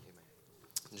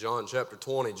John chapter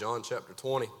 20, John chapter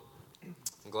 20.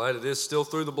 I'm glad it is still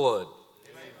through the blood.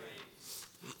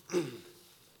 I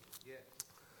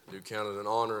do count it an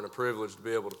honor and a privilege to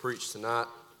be able to preach tonight.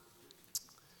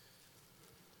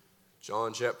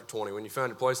 John chapter 20. When you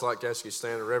find a place like that, ask you to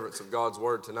stand in reverence of God's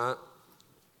word tonight.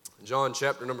 John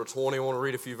chapter number 20. I want to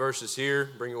read a few verses here,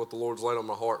 bring you what the Lord's laid on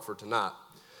my heart for tonight.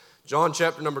 John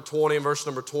chapter number 20 and verse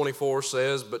number 24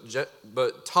 says,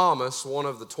 But Thomas, one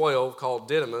of the 12, called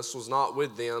Didymus, was not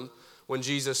with them when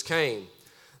Jesus came.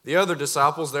 The other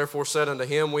disciples therefore said unto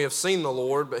him, We have seen the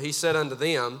Lord. But he said unto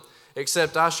them,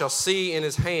 Except I shall see in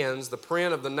his hands the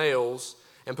print of the nails,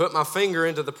 and put my finger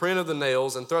into the print of the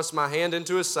nails, and thrust my hand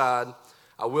into his side,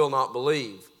 I will not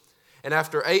believe. And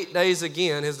after 8 days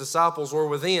again his disciples were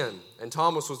within, and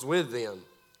Thomas was with them.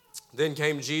 Then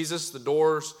came Jesus, the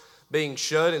doors being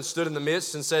shut, and stood in the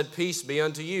midst, and said, Peace be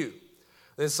unto you.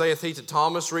 Then saith he to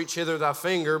Thomas, Reach hither thy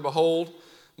finger, behold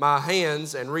my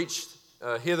hands, and reach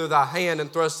hither thy hand,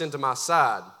 and thrust into my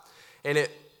side.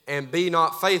 And be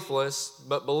not faithless,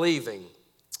 but believing.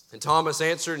 And Thomas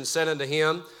answered and said unto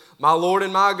him, My Lord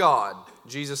and my God.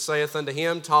 Jesus saith unto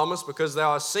him, Thomas, because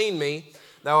thou hast seen me,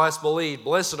 thou hast believed.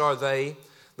 Blessed are they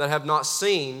that have not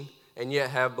seen, and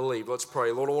yet have believed. Let's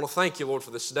pray. Lord, I want to thank you, Lord,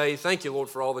 for this day. Thank you, Lord,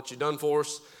 for all that you've done for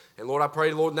us. And Lord, I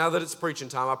pray, Lord, now that it's preaching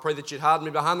time, I pray that you'd hide me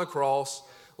behind the cross.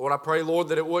 Lord, I pray, Lord,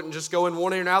 that it wouldn't just go in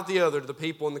one ear and out the other to the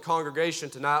people in the congregation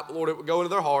tonight, but Lord, it would go into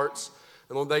their hearts.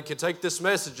 And Lord, they could take this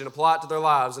message and apply it to their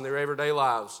lives and their everyday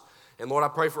lives. And Lord, I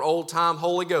pray for old-time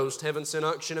Holy Ghost, heaven sent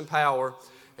unction and power.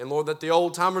 And Lord, that the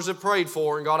old-timers have prayed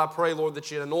for. And God, I pray, Lord,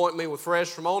 that you'd anoint me with fresh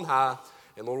from on high.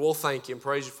 And Lord, we'll thank you and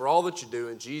praise you for all that you do.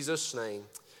 In Jesus' name,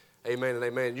 amen and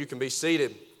amen. You can be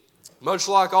seated. Much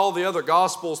like all the other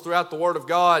Gospels throughout the Word of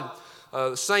God,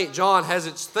 St. John has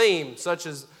its theme, such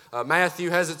as Matthew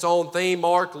has its own theme,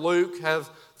 Mark, Luke have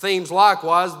themes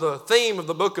likewise. The theme of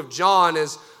the book of John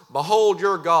is Behold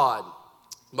your God.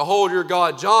 Behold your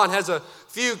God. John has a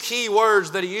few key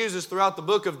words that he uses throughout the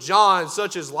book of John,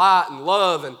 such as light and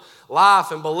love and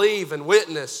life and believe and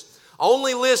witness.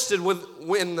 Only listed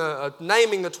when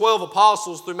naming the 12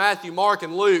 apostles through Matthew, Mark,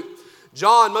 and Luke.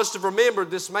 John must have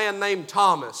remembered this man named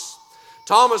Thomas.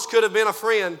 Thomas could have been a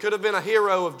friend, could have been a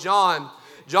hero of John.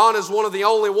 John is one of the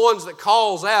only ones that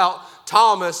calls out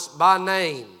Thomas by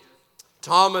name.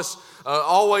 Thomas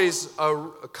always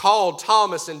called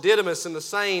Thomas and Didymus in the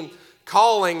same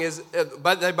calling,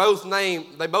 but they both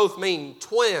mean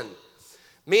twin.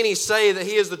 Many say that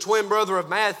he is the twin brother of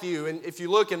Matthew, and if you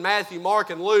look in Matthew,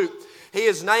 Mark, and Luke, he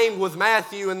is named with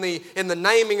Matthew in the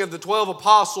naming of the 12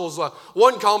 apostles.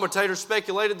 One commentator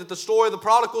speculated that the story of the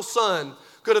prodigal son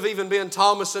could have even been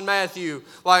Thomas and Matthew,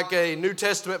 like a New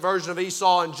Testament version of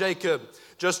Esau and Jacob.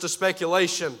 Just a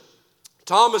speculation.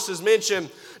 Thomas is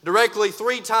mentioned directly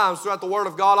 3 times throughout the Word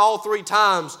of God, all 3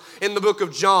 times in the book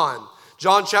of John.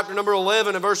 John chapter number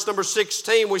 11 and verse number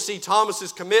 16, we see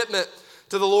Thomas's commitment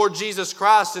to the Lord Jesus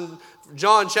Christ. In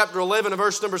John chapter 11 and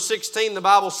verse number 16, the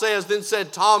Bible says, Then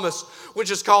said Thomas, which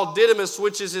is called Didymus,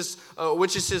 which is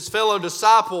his fellow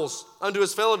disciples, unto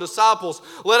his fellow disciples,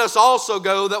 Let us also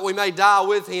go that we may die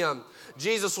with him.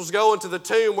 Jesus was going to the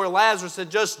tomb where Lazarus had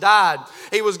just died.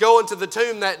 He was going to the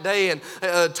tomb that day, and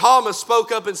Thomas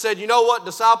spoke up and said, You know what,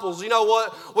 disciples, you know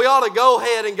what? We ought to go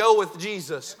ahead and go with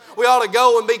Jesus. We ought to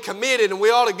go and be committed, and we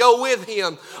ought to go with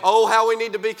him. Oh, how we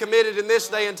need to be committed in this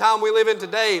day and time we live in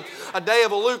today. A day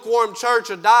of a lukewarm church,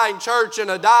 a dying church,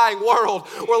 and a dying world.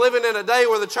 We're living in a day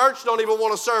where the church don't even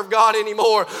want to serve God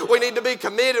anymore. We need to be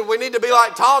committed. We need to be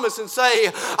like Thomas and say,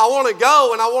 I want to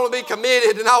go, and I want to be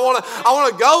committed, and I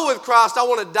want to go with Christ. I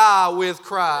want to die with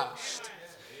Christ.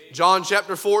 John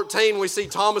chapter 14, we see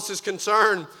Thomas's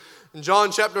concern. In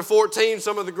John chapter 14,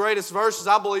 some of the greatest verses,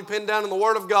 I believe, pinned down in the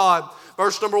Word of God.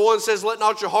 Verse number 1 says, Let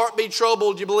not your heart be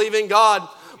troubled. You believe in God.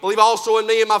 Believe also in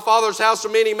me. In my Father's house are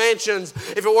many mansions.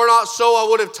 If it were not so, I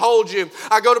would have told you.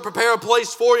 I go to prepare a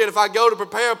place for you. And if I go to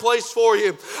prepare a place for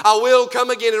you, I will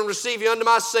come again and receive you unto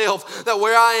myself, that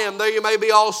where I am, there you may be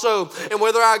also. And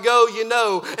whither I go, you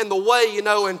know, and the way you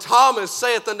know. And Thomas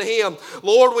saith unto him,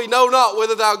 Lord, we know not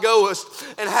whither thou goest,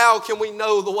 and how can we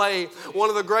know the way?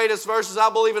 One of the greatest verses, I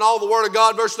believe, in all the Word of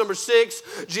God, verse number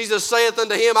 6, Jesus saith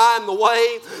unto him, I am the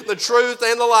way, the truth,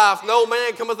 and the life. No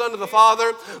man cometh unto the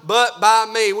Father but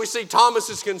by me. We see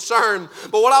Thomas's concern.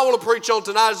 But what I want to preach on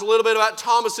tonight is a little bit about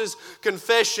Thomas's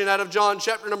confession out of John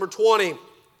chapter number 20. And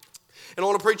I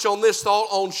want to preach on this thought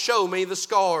on show me the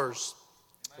scars.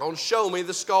 On show me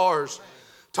the scars.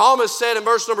 Thomas said in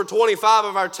verse number 25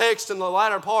 of our text in the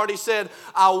latter part, he said,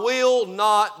 I will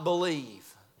not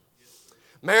believe.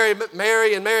 Mary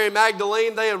and Mary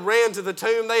Magdalene, they had ran to the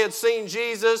tomb. They had seen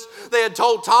Jesus. They had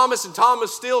told Thomas, and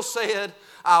Thomas still said,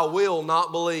 I will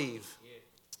not believe.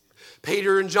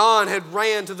 Peter and John had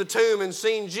ran to the tomb and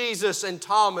seen Jesus, and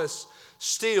Thomas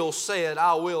still said,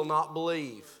 I will not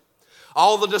believe.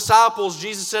 All the disciples,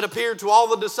 Jesus said, appeared to all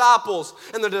the disciples,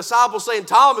 and the disciples saying,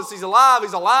 Thomas, he's alive,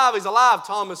 he's alive, he's alive.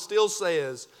 Thomas still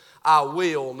says, I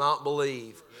will not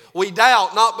believe. We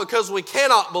doubt not because we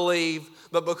cannot believe,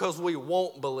 but because we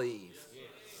won't believe.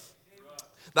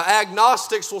 The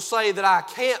agnostics will say that I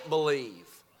can't believe.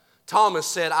 Thomas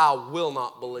said, I will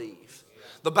not believe.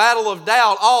 The battle of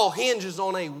doubt all hinges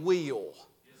on a will.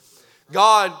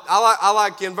 God, I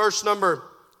like in verse number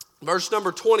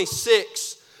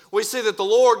 26, we see that the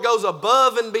Lord goes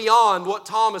above and beyond what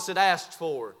Thomas had asked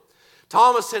for.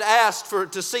 Thomas had asked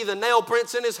to see the nail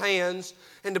prints in his hands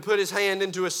and to put his hand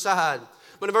into his side.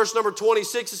 But in verse number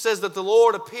 26 it says that the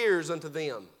Lord appears unto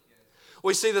them.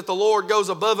 We see that the Lord goes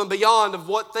above and beyond of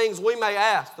what things we may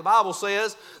ask. The Bible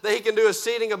says that He can do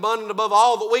exceeding abundant above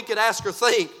all that we could ask or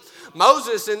think.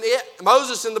 Moses in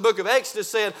the book of Exodus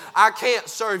said, I can't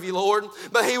serve you, Lord,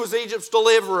 but he was Egypt's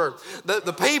deliverer.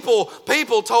 The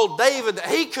people told David that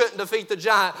he couldn't defeat the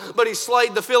giant, but he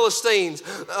slayed the Philistines.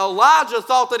 Elijah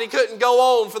thought that he couldn't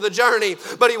go on for the journey,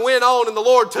 but he went on and the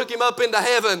Lord took him up into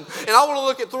heaven. And I want to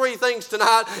look at three things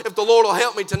tonight, if the Lord will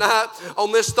help me tonight,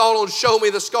 on this thought on show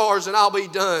me the scars and I'll be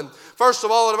done. First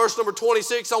of all, in verse number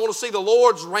 26, I want to see the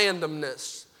Lord's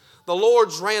randomness. The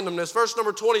Lord's randomness. Verse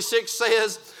number 26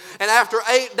 says, and after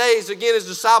 8 days, again his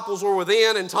disciples were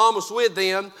within and Thomas with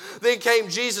them. Then came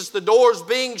Jesus, the doors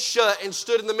being shut, and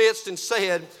stood in the midst and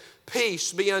said,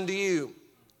 peace be unto you.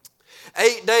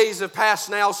 8 days have passed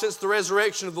now since the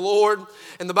resurrection of the Lord,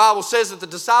 and the Bible says that the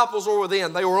disciples were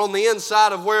within. They were on the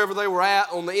inside of wherever they were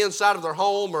at, on the inside of their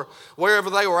home or wherever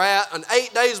they were at. And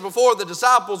 8 days before, the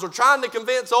disciples are trying to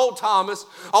convince old Thomas,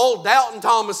 old doubting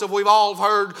Thomas, that we've all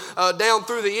heard down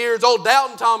through the years, old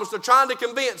doubting Thomas, they're trying to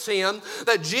convince him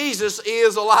that Jesus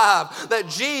is alive,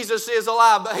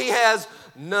 but he has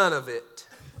none of it.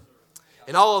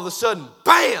 And all of a sudden,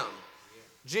 bam,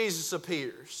 Jesus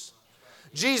appears.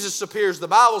 Jesus appears. The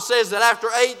Bible says that after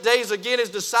 8 days again his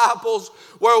disciples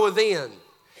were within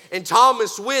and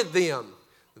Thomas with them.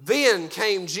 Then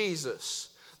came Jesus,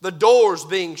 the doors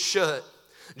being shut.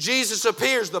 Jesus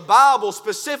appears. The Bible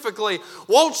specifically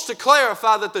wants to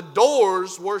clarify that the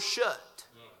doors were shut.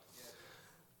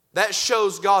 That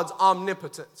shows God's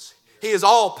omnipotence. He is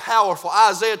all powerful.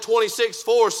 Isaiah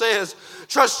 26:4 says,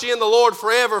 trust ye in the Lord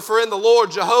forever, for in the Lord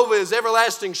Jehovah is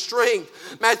everlasting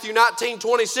strength. Matthew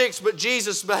 19:26, but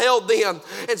Jesus beheld them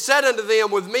and said unto them,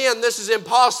 with men this is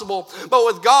impossible, but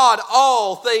with God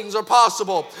all things are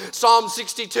possible. Psalm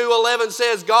 62:11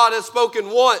 says, God has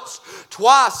spoken once,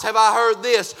 twice have I heard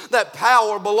this, that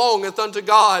power belongeth unto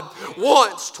God.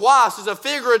 Once, twice is a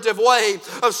figurative way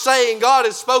of saying God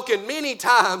has spoken many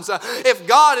times. If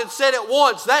God had said it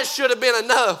once, that should have been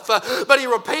enough, but He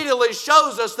repeatedly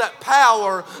shows us that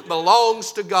power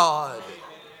belongs to God.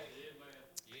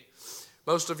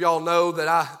 Most of y'all know that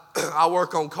I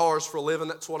work on cars for a living.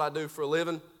 That's what I do for a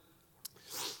living.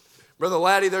 Brother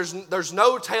Laddie, there's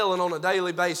no telling on a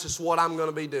daily basis what I'm going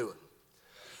to be doing.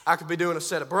 I could be doing a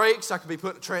set of brakes. I could be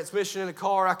putting a transmission in a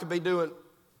car. I could be doing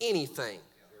anything.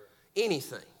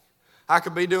 I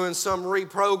could be doing some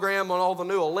reprogram on all the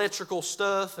new electrical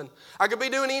stuff, and I could be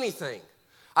doing anything.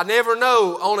 I never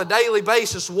know on a daily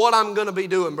basis what I'm going to be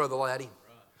doing, Brother Laddie.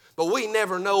 But we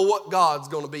never know what God's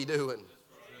going to be doing.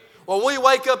 When we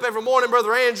wake up every morning,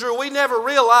 Brother Andrew, we never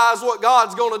realize what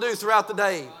God's going to do throughout the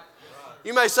day.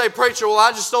 You may say, preacher, well,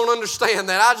 I just don't understand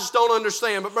that. I just don't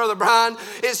understand. But Brother Brian,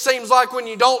 it seems like when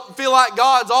you don't feel like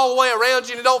God's all the way around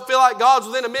you and you don't feel like God's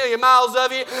within a million miles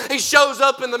of you, He shows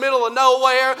up in the middle of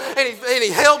nowhere and He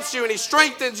helps you and He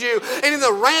strengthens you. And in the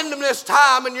randomness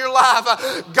time in your life,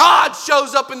 God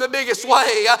shows up in the biggest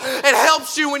way and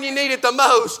helps you when you need it the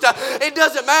most. It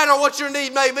doesn't matter what your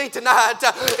need may be tonight.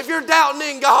 If you're doubting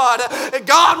in God,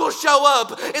 God will show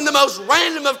up in the most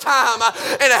random of time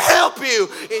and help you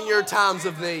in your time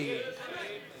of need.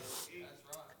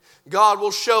 God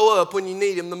will show up when you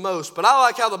need Him the most. But I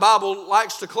like how the Bible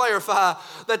likes to clarify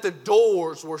that the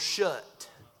doors were shut.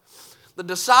 The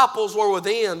disciples were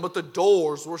within, but the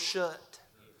doors were shut.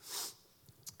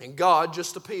 And God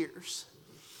just appears.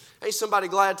 Ain't somebody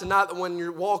glad tonight that when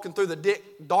you're walking through the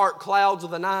dark clouds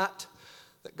of the night,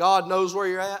 that God knows where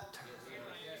you're at?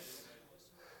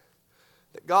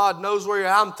 That God knows where you're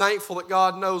at. I'm thankful that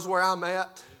God knows where I'm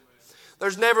at.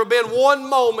 There's never been one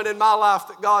moment in my life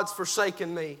that God's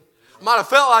forsaken me. I might have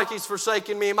felt like He's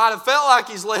forsaken me. It might have felt like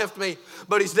He's left me.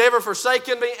 But He's never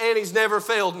forsaken me and He's never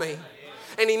failed me.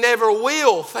 and He never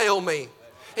will fail me.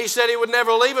 He said He would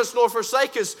never leave us nor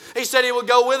forsake us. He said He would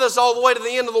go with us all the way to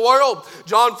the end of the world.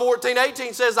 John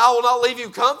 14:18 says, I will not leave you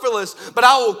comfortless, but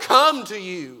I will come to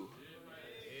you.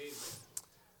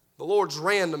 The Lord's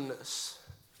randomness.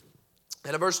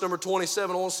 And in verse number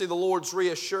 27, I want to see the Lord's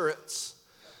reassurance.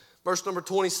 Verse number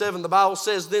 27, the Bible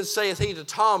says, Then saith He to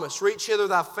Thomas, Reach hither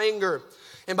thy finger,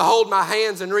 and behold my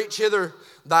hands, and reach hither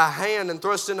thy hand, and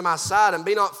thrust into my side, and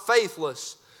be not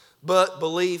faithless, but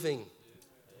believing.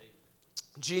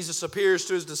 Jesus appears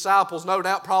to His disciples, no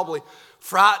doubt probably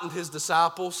frightened His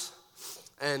disciples.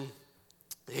 And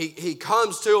he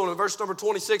comes to them in verse number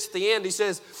 26 at the end. He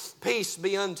says, Peace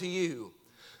be unto you.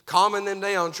 Calming them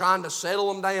down, trying to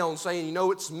settle them down, saying,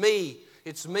 it's me,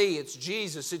 it's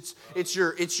Jesus, it's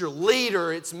your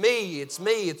leader, it's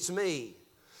me.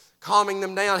 Calming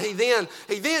them down. He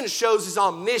then shows His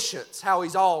omniscience, how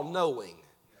He's all-knowing.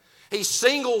 He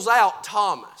singles out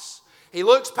Thomas. He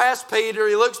looks past Peter,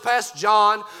 He looks past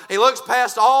John, He looks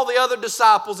past all the other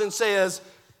disciples and says,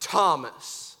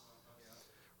 Thomas,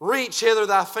 reach hither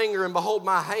thy finger and behold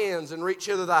my hands, and reach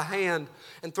hither thy hand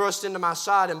and thrust into my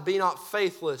side, and be not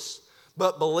faithless,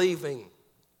 but believing.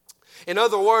 In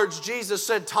other words, Jesus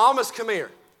said, Thomas, come here.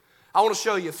 I want to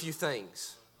show you a few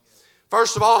things.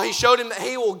 First of all, He showed him that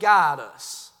He will guide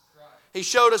us. He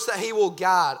showed us that He will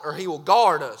guide, or He will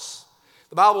guard us.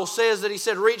 The Bible says that He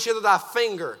said, reach hither thy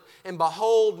finger and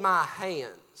behold my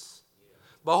hands.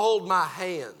 Behold my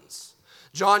hands.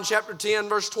 John chapter 10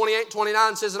 verse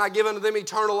 28-29 says, And I give unto them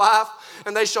eternal life,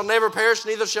 and they shall never perish,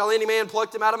 neither shall any man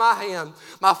pluck them out of my hand.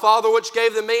 My Father which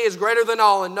gave them me is greater than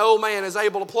all, and no man is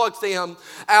able to pluck them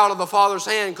out of the Father's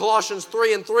hand. Colossians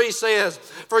 3:3 says,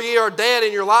 For ye are dead,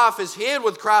 and your life is hid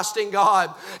with Christ in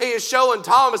God. He is showing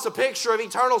Thomas a picture of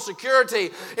eternal security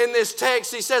in this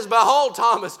text. He says, Behold,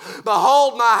 Thomas,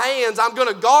 behold my hands. I'm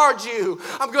going to guard you.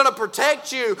 I'm going to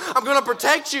protect you. I'm going to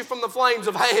protect you from the flames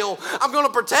of hell. I'm going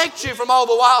to protect you from all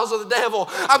the wiles of the devil.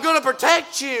 I'm going to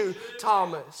protect you,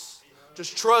 Thomas.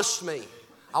 Just trust me.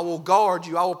 I will guard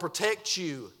you. I will protect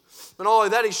you. Not only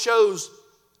that, He shows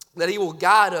that He will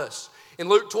guide us. In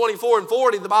Luke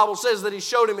 24:40, the Bible says that He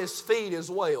showed him His feet as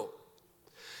well.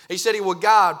 He said He will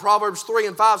guide. Proverbs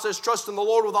 3:5 says, Trust in the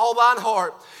Lord with all thine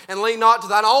heart, and lean not to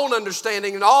thine own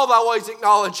understanding. In all thy ways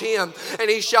acknowledge Him, and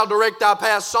He shall direct thy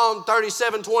path. Psalm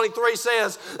 37:23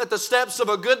 says that the steps of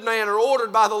a good man are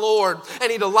ordered by the Lord,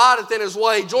 and He delighteth in His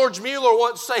way. George Mueller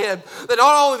once said that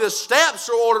not only the steps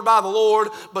are ordered by the Lord,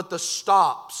 but the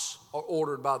stops are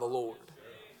ordered by the Lord.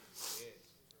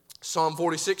 Psalm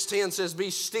 46:10 says,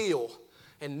 Be still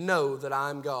and know that I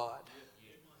am God.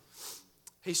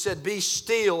 He said, Be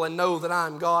still and know that I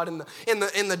am God. In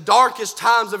the darkest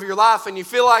times of your life, and you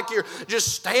feel like you're just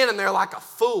standing there like a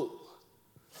fool,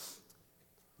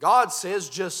 God says,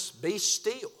 just be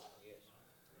still.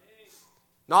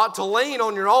 Not to lean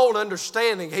on your own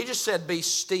understanding. He just said, be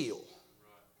still.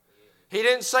 He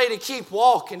didn't say to keep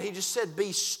walking. He just said,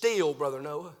 be still, Brother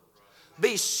Noah.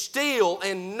 Be still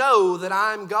and know that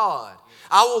I am God.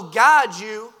 I will guide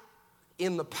you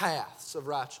in the paths of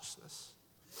righteousness.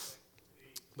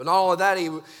 But not only that,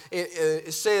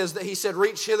 it says that He said,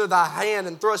 Reach hither thy hand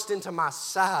and thrust into my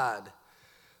side.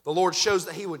 The Lord shows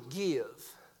that He would give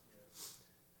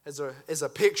as a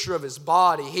picture of His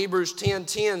body. Hebrews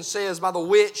 10:10 says, By the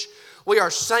which we are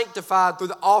sanctified through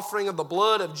the offering of the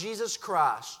blood of Jesus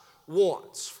Christ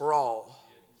once for all.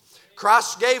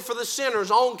 Christ gave for the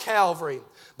sinners on Calvary,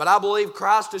 but I believe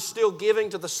Christ is still giving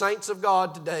to the saints of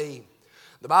God today.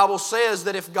 The Bible says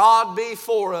that if God be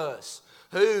for us,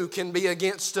 who can be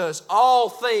against us? All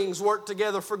things work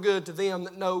together for good to them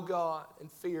that know God and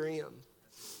fear Him.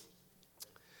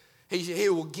 He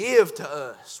will give to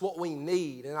us what we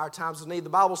need in our times of need. The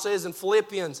Bible says in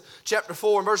Philippians chapter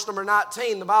 4 and verse number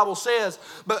 19, the Bible says,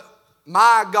 But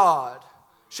my God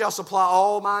shall supply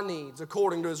all my needs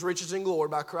according to His riches and glory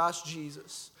by Christ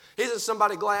Jesus. Isn't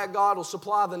somebody glad God will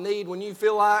supply the need when you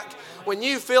feel like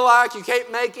you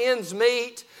can't make ends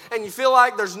meet, and you feel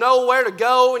like there's nowhere to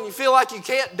go, and you feel like you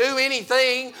can't do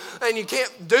anything, and you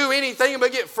can't do anything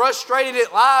but get frustrated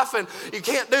at life, and you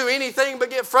can't do anything but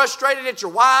get frustrated at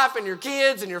your wife and your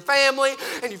kids and your family,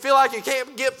 and you feel like you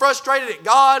can't get frustrated at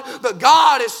God, but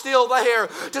God is still there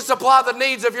to supply the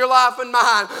needs of your life and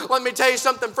mine. Let me tell you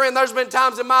something, friend. There's been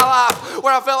times in my life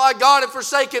where I felt like God had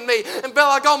forsaken me, and felt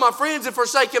like all my friends had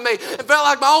forsaken me, and felt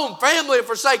like my own family had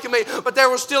forsaken me, but there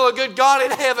was still a good God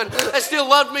in heaven that still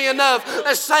loved me enough,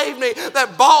 that saved me,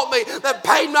 that bought me, that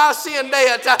paid my sin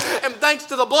debt. And thanks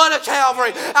to the blood of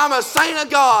Calvary, I'm a saint of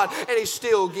God, and He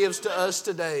still gives to us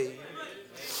today.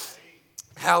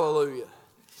 Hallelujah.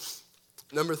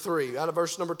 Number 3, out of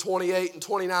verse number 28 and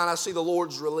 29, I see the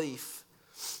Lord's relief.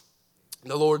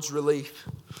 the Lord's relief.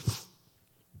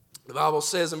 The Bible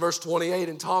says in verse 28,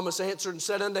 and Thomas answered and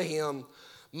said unto him,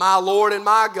 My Lord and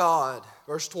my God.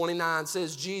 Verse 29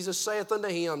 says, Jesus saith unto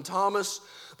him, Thomas,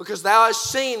 because thou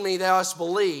hast seen me, thou hast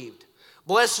believed.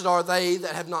 Blessed are they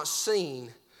that have not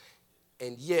seen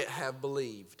and yet have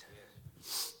believed.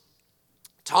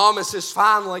 Thomas has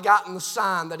finally gotten the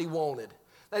sign that he wanted,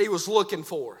 that he was looking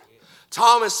for.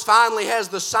 Thomas finally has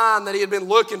the sign that he had been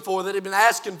looking for, that he had been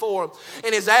asking for.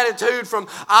 And his attitude from,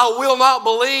 I will not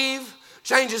believe,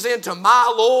 changes into,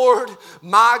 my Lord,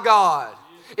 my God.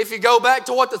 If you go back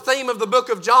to what the theme of the book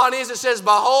of John is, it says,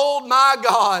 Behold my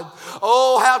God.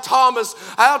 Oh, how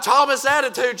Thomas'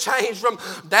 attitude changed from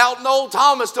doubting old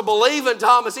Thomas to believing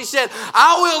Thomas. He said,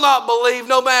 I will not believe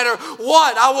no matter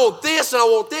what. I want this and I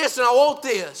want this and I want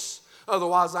this.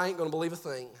 Otherwise, I ain't going to believe a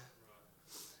thing.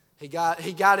 He got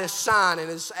his sign, and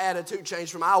his attitude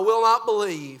changed from I will not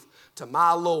believe to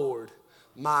my Lord,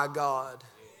 my God.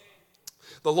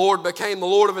 The Lord became the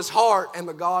Lord of his heart and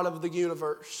the God of the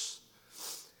universe.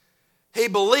 He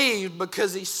believed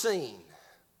because he seen.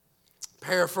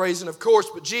 Paraphrasing, of course,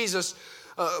 but Jesus,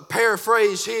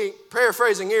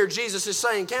 paraphrasing here, Jesus is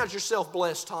saying, count yourself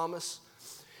blessed, Thomas.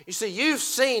 You see, you've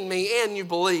seen me and you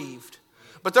believed.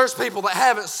 But there's people that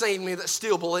haven't seen me that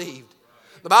still believed.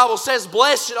 The Bible says,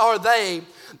 blessed are they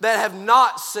that have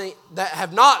not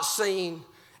seen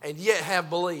and yet have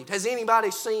believed. Has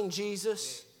anybody seen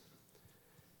Jesus?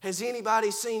 Has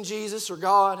anybody seen Jesus or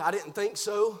God? I didn't think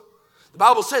so. The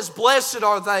Bible says, blessed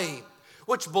are they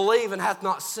which believe and hath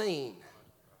not seen.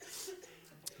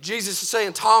 Jesus is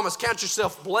saying, Thomas, count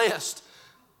yourself blessed.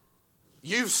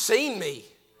 You've seen me.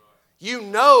 You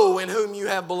know in whom you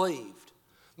have believed.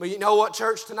 But you know what,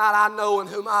 church? Tonight I know in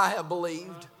whom I have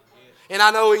believed. And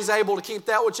I know he's able to keep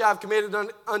that which I've committed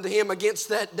unto him against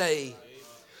that day.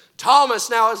 Thomas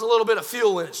now has a little bit of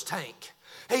fuel in his tank.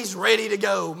 He's ready to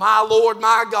go. My Lord,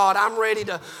 my God, I'm ready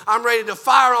to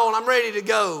fire on. I'm ready to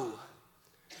go.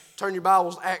 Turn your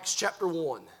Bibles to Acts chapter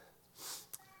 1.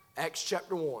 Acts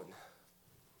chapter 1.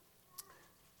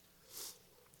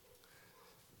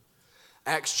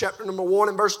 Acts chapter number 1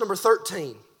 and verse number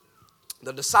 13.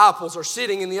 The disciples are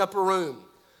sitting in the upper room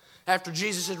after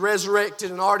Jesus had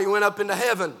resurrected and already went up into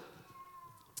heaven.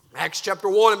 Acts chapter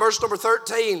 1 and verse number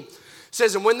 13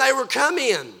 says, And when they were come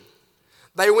in,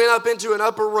 they went up into an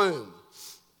upper room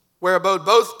where abode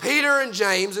both Peter and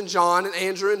James and John and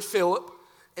Andrew and Philip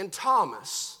and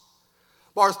Thomas,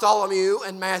 Bartholomew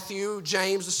and Matthew,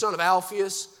 James the son of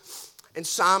Alphaeus, and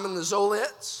Simon the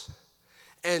Zealot,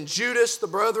 and Judas the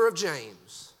brother of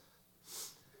James.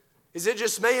 Is it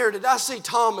just me, or did I see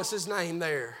Thomas's name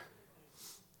there?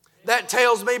 That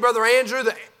tells me, Brother Andrew,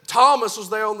 that Thomas was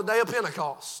there on the day of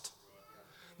Pentecost.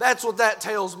 That's what that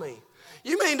tells me.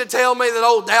 You mean to tell me that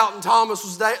old Doubting Thomas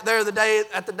was there at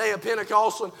the day of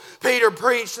Pentecost when Peter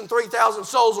preached and 3,000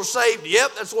 souls were saved?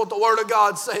 Yep, that's what the Word of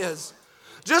God says.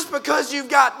 Just because you've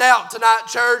got doubt tonight,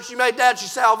 church, you may doubt your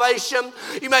salvation.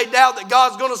 You may doubt that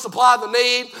God's going to supply the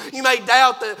need. You may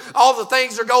doubt that all the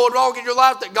things are going wrong in your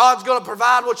life, that God's going to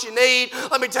provide what you need.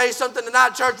 Let me tell you something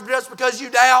tonight, church. Just because you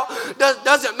doubt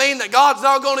doesn't mean that God's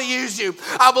not going to use you.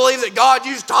 I believe that God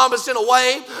used Thomas in a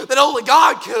way that only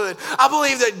God could. I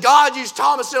believe that God used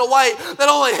Thomas in a way that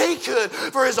only he could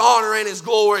for his honor and his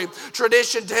glory.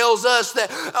 Tradition tells us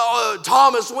that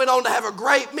Thomas went on to have a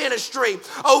great ministry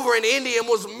over in India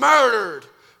and was murdered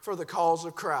for the cause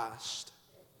of Christ.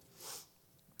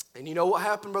 And you know what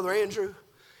happened, Brother Andrew?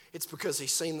 It's because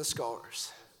he's seen the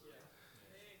scars.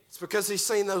 It's because he's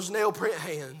seen those nail print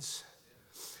hands.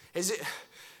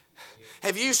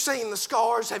 Have you seen the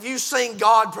scars? Have you seen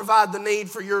God provide the need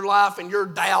for your life and your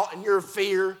doubt and your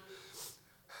fear?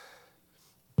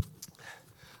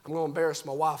 I'm going to embarrass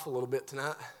my wife a little bit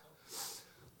tonight.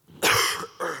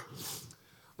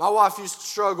 My wife used to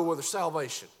struggle with her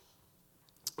salvation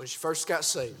when she first got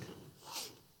saved.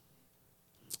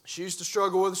 She used to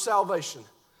struggle with her salvation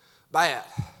bad.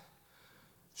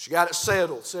 She got it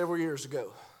settled several years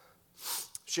ago.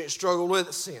 She ain't struggled with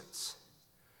it since.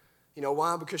 You know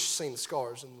why? Because she's seen the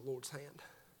scars in the Lord's hand.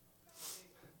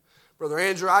 Brother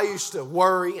Andrew, I used to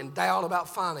worry and doubt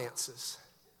about finances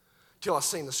till I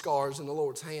seen the scars in the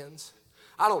Lord's hands.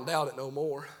 I don't doubt it no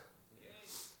more.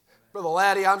 Brother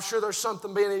Laddie, I'm sure there's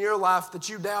something being in your life that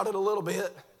you doubted a little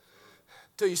bit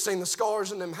till you seen the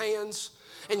scars in them hands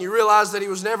and you realize that he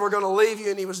was never going to leave you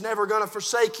and he was never going to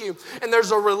forsake you. And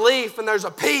there's a relief and there's a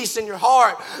peace in your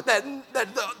heart that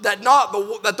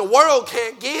the world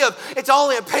can't give. It's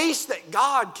only a peace that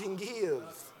God can give.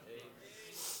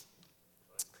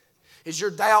 Is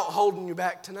your doubt holding you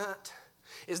back tonight?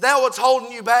 Is that what's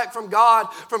holding you back from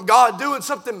God doing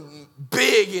something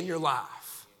big in your life?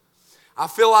 I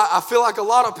feel like a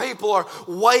lot of people are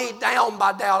weighed down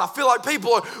by doubt. I feel like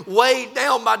people are weighed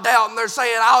down by doubt, and they're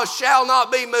saying, I shall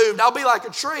not be moved. I'll be like a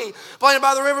tree planted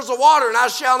by the rivers of water, and I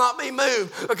shall not be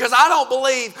moved, because I don't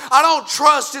believe, I don't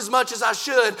trust as much as I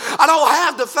should. I don't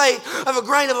have the faith of a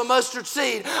grain of a mustard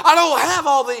seed. I don't have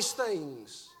all these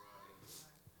things.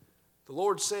 The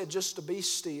Lord said just to be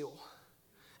still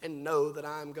and know that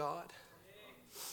I am God.